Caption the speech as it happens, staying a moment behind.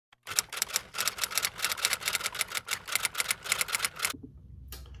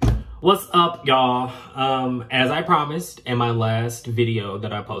What's up, y'all? As I promised in my last video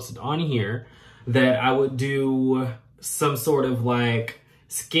that I posted on here, that I would do some sort of like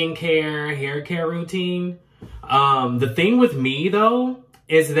skincare, hair care routine. The thing with me though,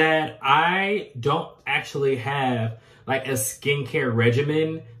 is that I don't actually have like a skincare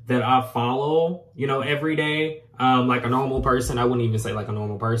regimen that I follow, you know, every day. Like a normal person. I wouldn't even say like a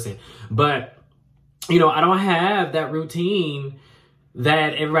normal person, but you know, I don't have that routine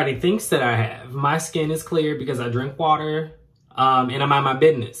that everybody thinks that I have. My skin is clear because I drink water, and I mind my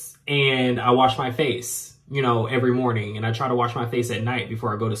business, and I wash my face, you know, every morning, and I try to wash my face at night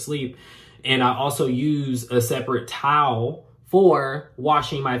before I go to sleep. And I also use a separate towel for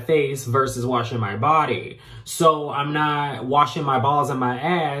washing my face versus washing my body. So I'm not washing my balls and my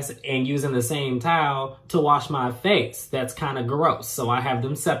ass and using the same towel to wash my face. That's kind of gross. So I have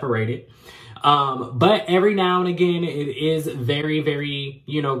them separated. But every now and again, it is very, very,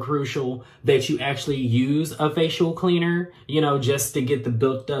 you know, crucial that you actually use a facial cleaner, you know, just to get the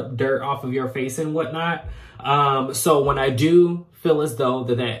built up dirt off of your face and whatnot. So when I do feel as though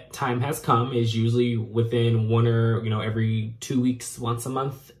that time has come, is usually within one or, you know, every 2 weeks, once a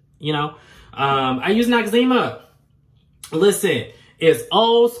month, you know, I use Noxzema. Listen, it's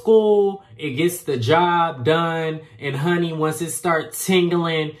old school. It gets the job done. And honey, once it starts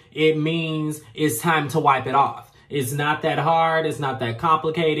tingling, it means it's time to wipe it off. It's not that hard. It's not that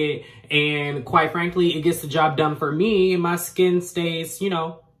complicated. And quite frankly, it gets the job done for me. And my skin stays, you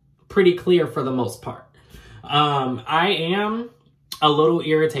know, pretty clear for the most part. I am a little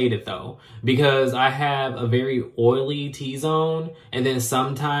irritated though, because I have a very oily T-zone, and then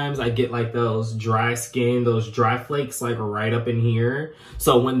sometimes I get like those dry skin, those dry flakes like right up in here.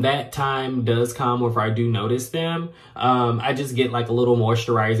 So when that time does come, or if I do notice them, I just get like a little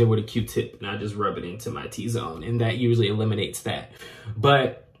moisturizer with a Q-tip and I just rub it into my T-zone, and that usually eliminates that.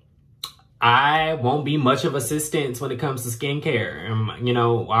 But I won't be much of assistance when it comes to skincare. You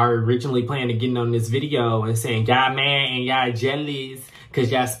know, I originally planned on getting on this video and saying, y'all mad and y'all jealous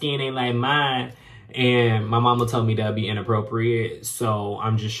because y'all skin ain't like mine. And my mama told me that'd be inappropriate. So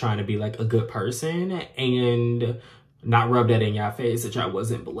I'm just trying to be like a good person and not rub that in y'all face that y'all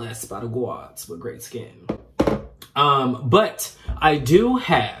wasn't blessed by the gods with great skin. But I do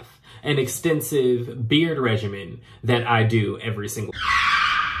have an extensive beard regimen that I do every single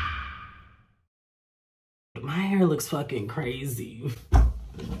My hair looks fucking crazy.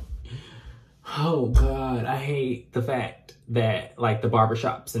 Oh God, I hate the fact that like the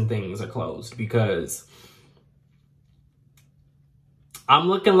barbershops and things are closed, because I'm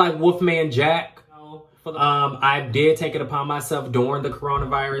looking like Wolfman Jack. I did take it upon myself during the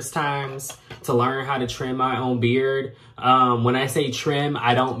coronavirus times to learn how to trim my own beard. When I say trim,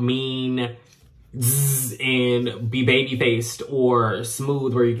 I don't mean and be baby faced or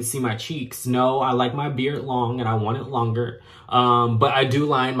smooth where you can see my cheeks. No, I like my beard long and I want it longer. But I do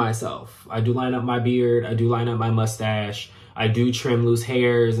line myself. I do line up my beard. I do line up my mustache. I do trim loose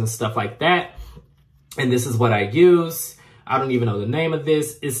hairs and stuff like that. And this is what I use. I don't even know the name of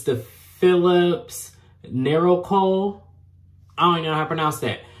this. It's the Philips Nerocol. I don't even know how to pronounce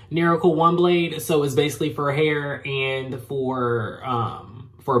that. Nerocol one blade. So it's basically for hair and for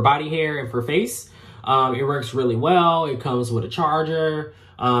body hair and for face. It works really well. It comes with a charger.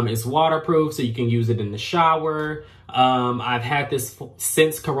 It's waterproof, so you can use it in the shower. I've had this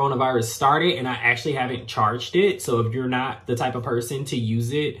since coronavirus started, and I actually haven't charged it. So if you're not the type of person to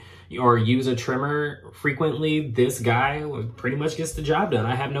use it or use a trimmer frequently, this guy pretty much gets the job done.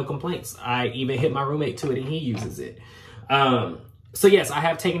 I have no complaints. I even hit my roommate to it and he uses it. So yes, I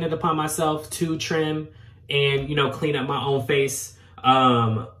have taken it upon myself to trim and, you know, clean up my own face.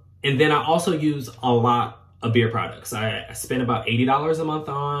 And then I also use a lot of beard products. I spend about $80 a month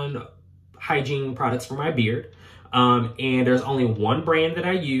on hygiene products for my beard. And there's only one brand that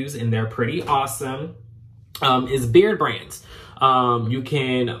I use, and they're pretty awesome. Is Beard Brands. You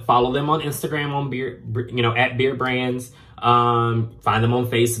can follow them on Instagram on at Beard Brands. Find them on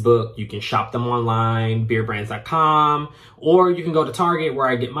Facebook. You can shop them online, beardbrands.com, or you can go to Target where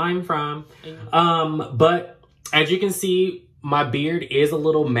I get mine from. But as you can see, my beard is a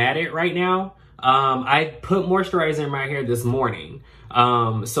little matted right now. I put moisturizer in my hair this morning.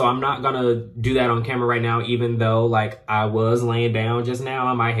 So I'm not gonna do that on camera right now, even though like I was laying down just now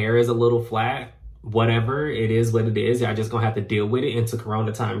and my hair is a little flat. Whatever, it is what it is. Y'all just gonna have to deal with it until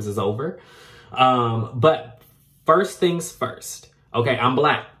Corona times is over. But first things first. Okay, I'm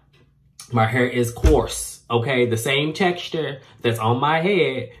black. My hair is coarse. Okay, the same texture that's on my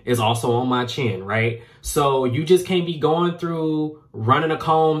head is also on my chin, right? So you just can't be going through, running a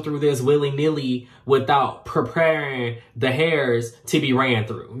comb through this willy-nilly without preparing the hairs to be ran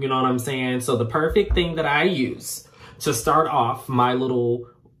through. You know what I'm saying? So the perfect thing that I use to start off my little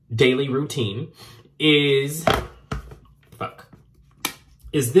daily routine is,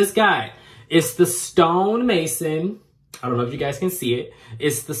 is this guy. It's the Stone Mason. I don't know if you guys can see it.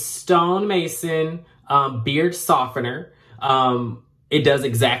 It's the Stone Mason beard softener. It does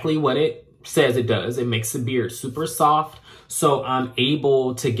exactly what it says it does. It makes the beard super soft. So I'm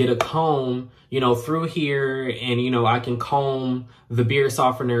able to get a comb, you know, through here, and, you know, I can comb the beard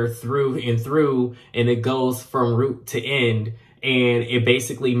softener through and through, and it goes from root to end. And it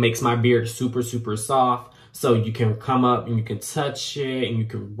basically makes my beard super, super soft. So you can come up and you can touch it and you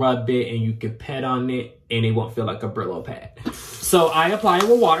can rub it and you can pet on it and it won't feel like a Brillo pad. So I apply it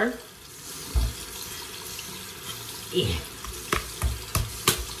with water.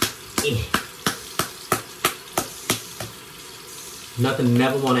 Nothing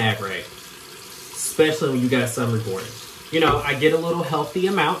never want to act right, especially when you got some recording. You know, I get a little healthy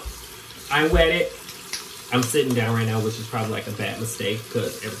amount. I wet it. I'm sitting down right now, which is probably like a bad mistake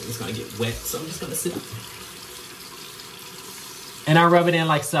because everything's gonna get wet. So I'm just gonna sit down. And I rub it in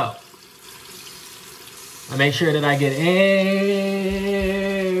like so. I make sure that I get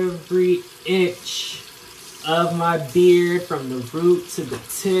every inch of my beard from the root to the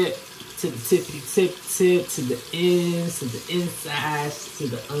tip, to the tippity tip, to the ends, to the insides, to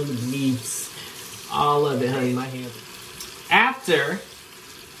the underneaths. All of it, honey, my hand. After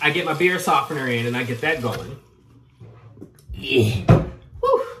I get my beard softener in and I get that going. Yeah.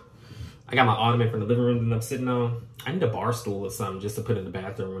 Woo. I got my ottoman from the living room that I'm sitting on. I need a bar stool or something just to put in the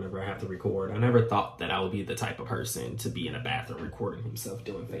bathroom whenever I have to record. I never thought that I would be the type of person to be in a bathroom recording himself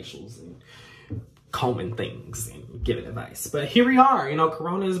doing facials and combing things and giving advice. But here we are. You know,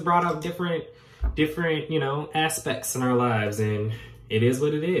 Corona has brought up different, you know, aspects in our lives, and it is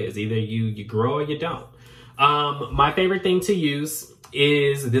what it is. Either you grow or you don't. My favorite thing to use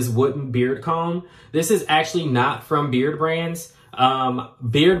is this wooden beard comb. This is actually not from Beard Brands.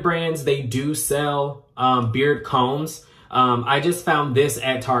 Beard Brands, they do sell beard combs. I just found this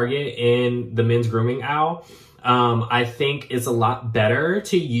at Target in the men's grooming aisle. I think it's a lot better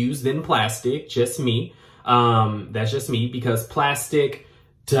to use than plastic, just me. That's just me, because plastic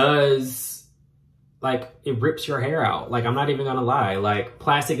does, like, it rips your hair out. Like, I'm not even gonna lie. Like,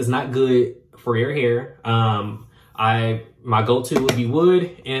 plastic is not good for your hair. My go-to would be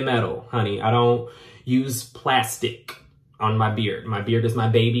wood and metal, honey. I don't use plastic on my beard. My beard is my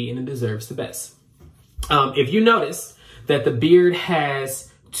baby and it deserves the best. If you notice that the beard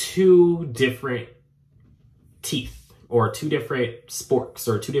has two different teeth, or two different sporks,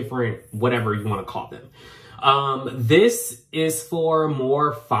 or two different whatever you want to call them. This is for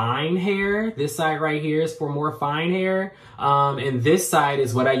more fine hair. This side right here is for more fine hair. And this side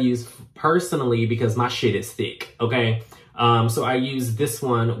is what I use personally because my shit is thick, okay? So I use this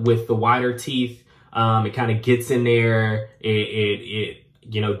one with the wider teeth. It kind of gets in there. It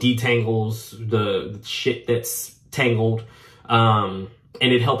you know, detangles the shit that's tangled. And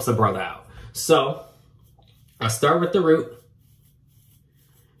it helps a brother out. So I start with the root.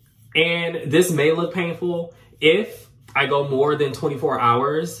 And this may look painful if I go more than 24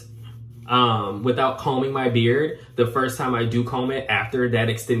 hours without combing my beard. The first time I do comb it, after that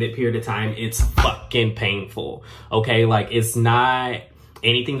extended period of time, it's fucking painful. Okay, like, it's not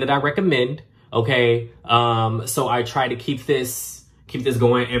anything that I recommend. Okay, so I try to keep this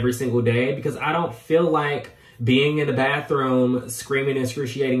going every single day because I don't feel like being in the bathroom screaming in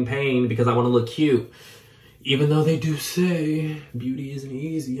excruciating pain because I want to look cute. Even though they do say beauty isn't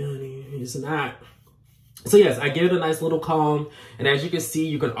easy, honey, it's not. So yes, I give it a nice little comb, and as you can see,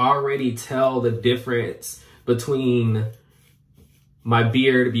 you can already tell the difference between my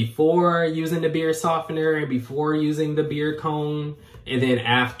beard before using the beard softener and before using the beard comb, and then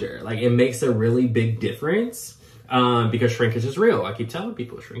after. Like, it makes a really big difference because shrinkage is real. I keep telling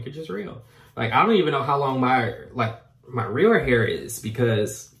people shrinkage is real. Like, I don't even know how long my real hair is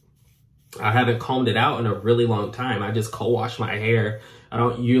because I haven't combed it out in a really long time. I just co-wash my hair. I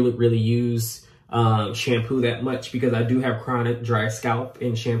don't really use shampoo that much because I do have chronic dry scalp,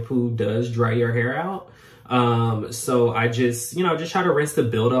 and shampoo does dry your hair out. So I just, you know, just try to rinse the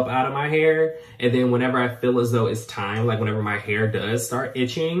buildup out of my hair. And then whenever I feel as though it's time, like whenever my hair does start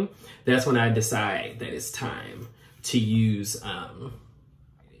itching, that's when I decide that it's time to use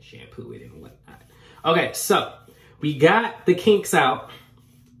shampoo it and whatnot. Okay, so we got the kinks out.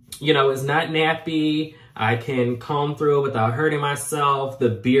 You know, it's not nappy. I can comb through it without hurting myself. The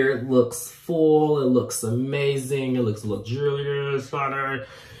beard looks full. It looks amazing. It looks luxurious. So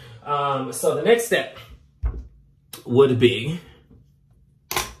the next step would be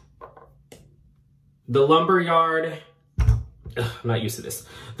the Lumberyard. I'm not used to this.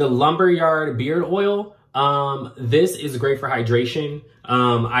 The Lumberyard beard oil. This is great for hydration.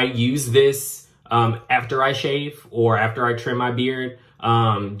 I use this after I shave or after I trim my beard.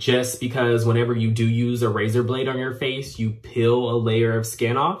 Just because whenever you do use a razor blade on your face, you peel a layer of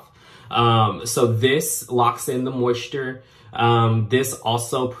skin off. So this locks in the moisture. This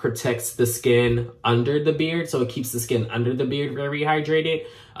also protects the skin under the beard. So it keeps the skin under the beard very hydrated.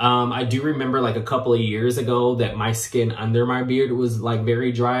 I do remember like a couple of years ago that my skin under my beard was like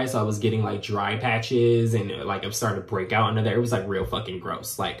very dry. So I was getting like dry patches and like I'm starting to break out under there. It was like real fucking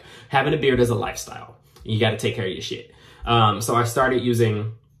gross. Like having a beard is a lifestyle. You got to take care of your shit. So I started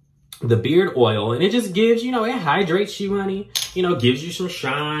using the beard oil and it just gives, you know, it hydrates you, honey, you know, gives you some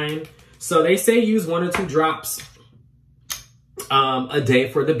shine. So they say use 1 or 2 drops a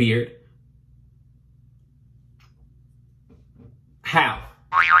day for the beard. How?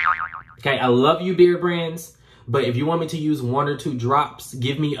 Okay, I love you beard brands, but if you want me to use 1 or 2 drops,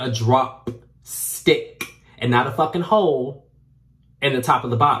 give me a drop stick and not a fucking hole in the top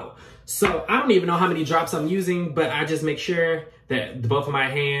of the bottle. So I don't even know how many drops I'm using, but I just make sure that both of my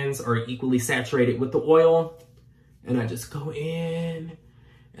hands are equally saturated with the oil. And I just go in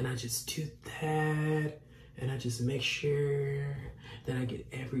and I just do that. And I just make sure that I get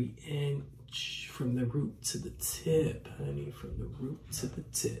every inch from the root to the tip, honey, from the root to the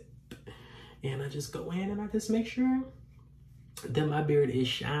tip. And I just go in and I just make sure that my beard is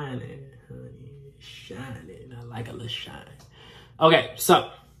shining, honey, shining. I like a little shine. Okay,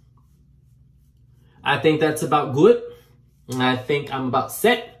 so I think that's about good. I think I'm about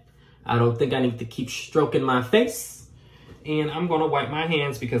set. I don't think I need to keep stroking my face. And I'm gonna wipe my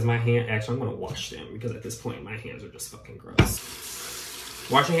hands because actually I'm gonna wash them because at this point my hands are just fucking gross.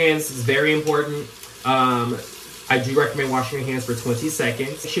 Washing hands is very important. I do recommend washing your hands for 20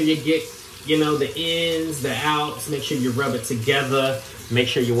 seconds. Make sure you get, you know, the ins, the outs. Make sure you rub it together. Make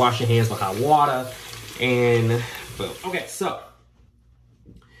sure you wash your hands with hot water. And boom. Okay, so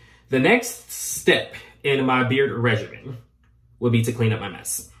the next step in my beard regimen would be to clean up my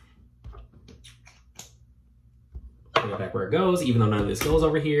mess. Put it back where it goes, even though none of this goes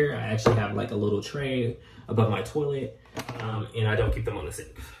over here. I actually have like a little tray above my toilet, and I don't keep them on the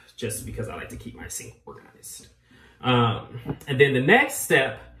sink just because I like to keep my sink organized. And then the next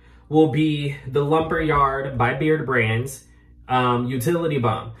step will be the Lumberyard by Beard Brands Utility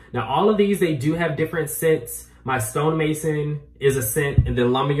Balm. Now, all of these, they do have different scents. My Stonemason is a scent, and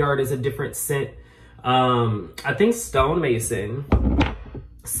then Lumberyard is a different scent. I think Stonemason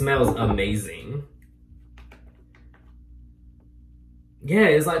smells amazing. Yeah,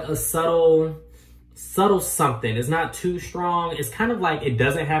 it's like a subtle something. It's not too strong. It's kind of like it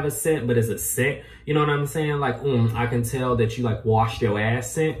doesn't have a scent, but it's a scent. You know what I'm saying? Like, I can tell that you like washed your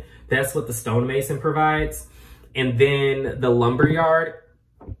ass scent. That's what the Stonemason provides. And then the Lumberyard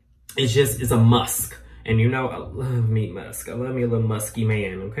is a musk. And you know, I love me musk. I love me a little musky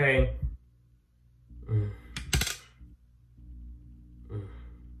man, okay?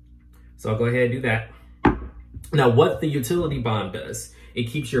 So I'll go ahead and do that. Now, what the Utility Balm does, it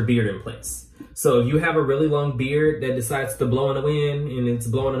keeps your beard in place. So if you have a really long beard that decides to blow in the wind and it's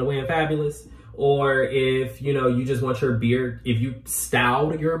blowing in the wind fabulous, or if, you know, you just want your beard, if you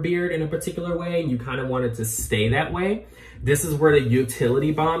styled your beard in a particular way and you kind of want it to stay that way, this is where the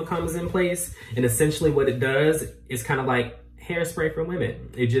Utility Balm comes in place. And essentially what it does is kind of like hairspray for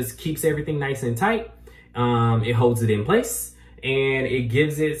women. It just keeps everything nice and tight. It holds it in place. And it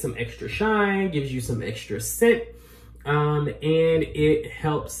gives it some extra shine, gives you some extra scent, and it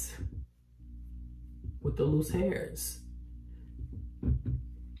helps with the loose hairs.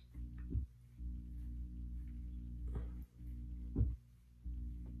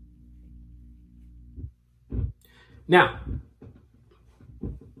 Now,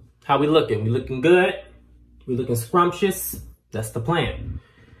 how we looking? We looking good? We looking scrumptious? That's the plan.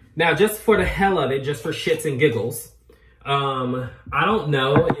 Now, just for the hell of it, just for shits and giggles, I don't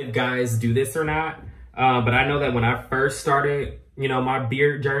know if guys do this or not, but I know that when I first started, you know, my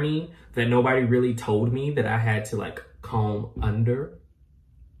beard journey, that nobody really told me that I had to like comb under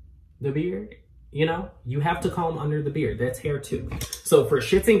the beard. You know, you have to comb under the beard. That's hair too. So for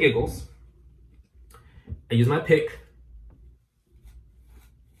shits and giggles, I use my pick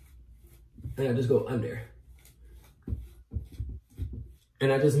and I just go under.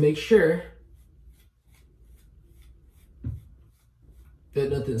 And I just make sure that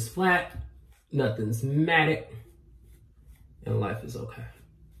nothing's flat Nothing's matted. And life is okay.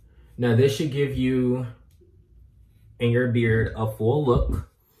 Now this should give you and your beard a full look.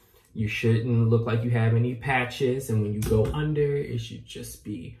 You shouldn't look like you have any patches. And when you go under, it should just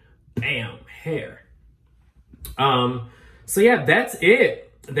be bam, hair. So yeah, that's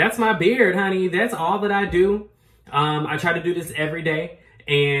it. That's my beard, honey. That's all that I do. I try to do this every day.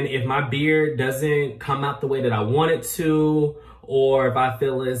 And if my beard doesn't come out the way that I want it to, or if I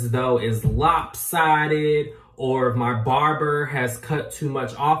feel as though it's lopsided, or if my barber has cut too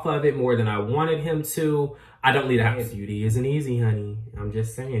much off of it more than I wanted him to, I don't leave the house. Beauty isn't easy, honey. I'm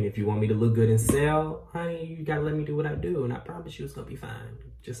just saying, if you want me to look good and sell, honey, you gotta let me do what I do. And I promise you it's gonna be fine.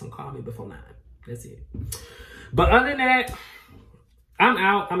 Just don't call me before 9. That's it. But other than that, I'm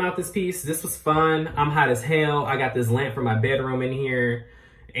out. I'm out this piece. This was fun. I'm hot as hell. I got this lamp from my bedroom in here.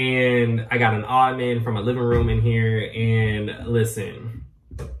 And I got an ottoman from my living room in here. And listen,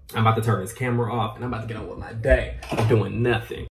 I'm about to turn this camera off and I'm about to get on with my day. I'm doing nothing.